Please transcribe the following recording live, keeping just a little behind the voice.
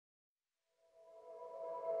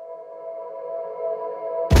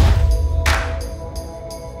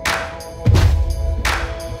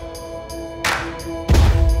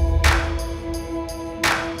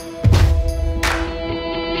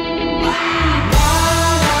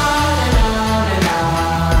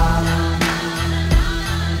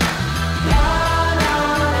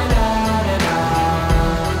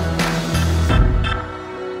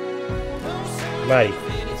Mari,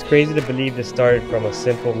 it's crazy to believe this started from a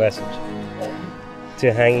simple message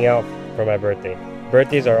to hanging out for my birthday.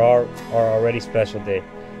 Birthdays are already special day,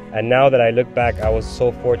 and now that I look back, I was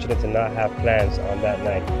so fortunate to not have plans on that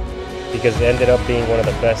night because it ended up being one of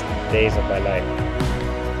the best days of my life.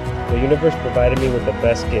 The universe provided me with the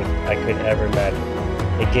best gift I could ever imagine.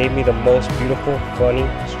 It gave me the most beautiful, funny,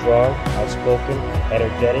 strong, outspoken,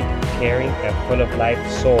 energetic, caring, and full of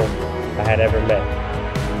life soul I had ever met.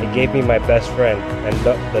 It gave me my best friend and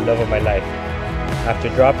the love of my life. After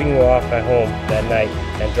dropping you off at home that night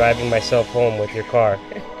and driving myself home with your car,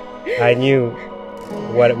 I knew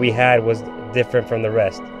what we had was different from the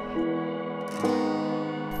rest.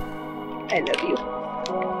 I love you.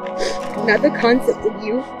 Not the concept of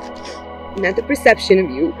you, not the perception of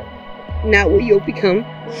you, not what you'll become,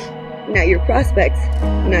 not your prospects,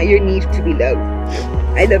 not your need to be loved.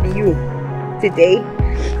 I love you today,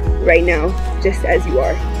 right now, just as you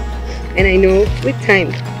are. And I know with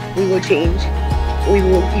time, we will change, we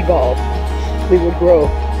will evolve, we will grow.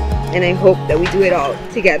 And I hope that we do it all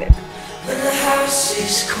together. When the house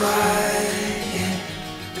is quiet,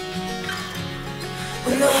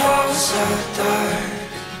 when the halls are dark,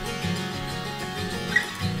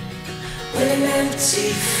 when an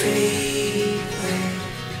empty freeway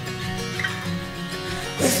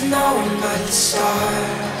with no one but the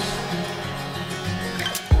stars,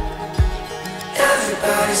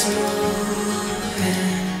 everybody's moving,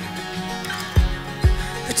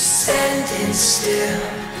 but you're standing still.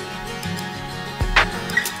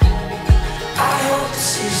 I hope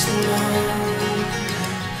this is the moment.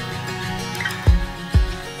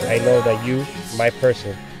 I know that you, my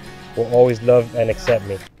person, will always love and accept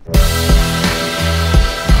me.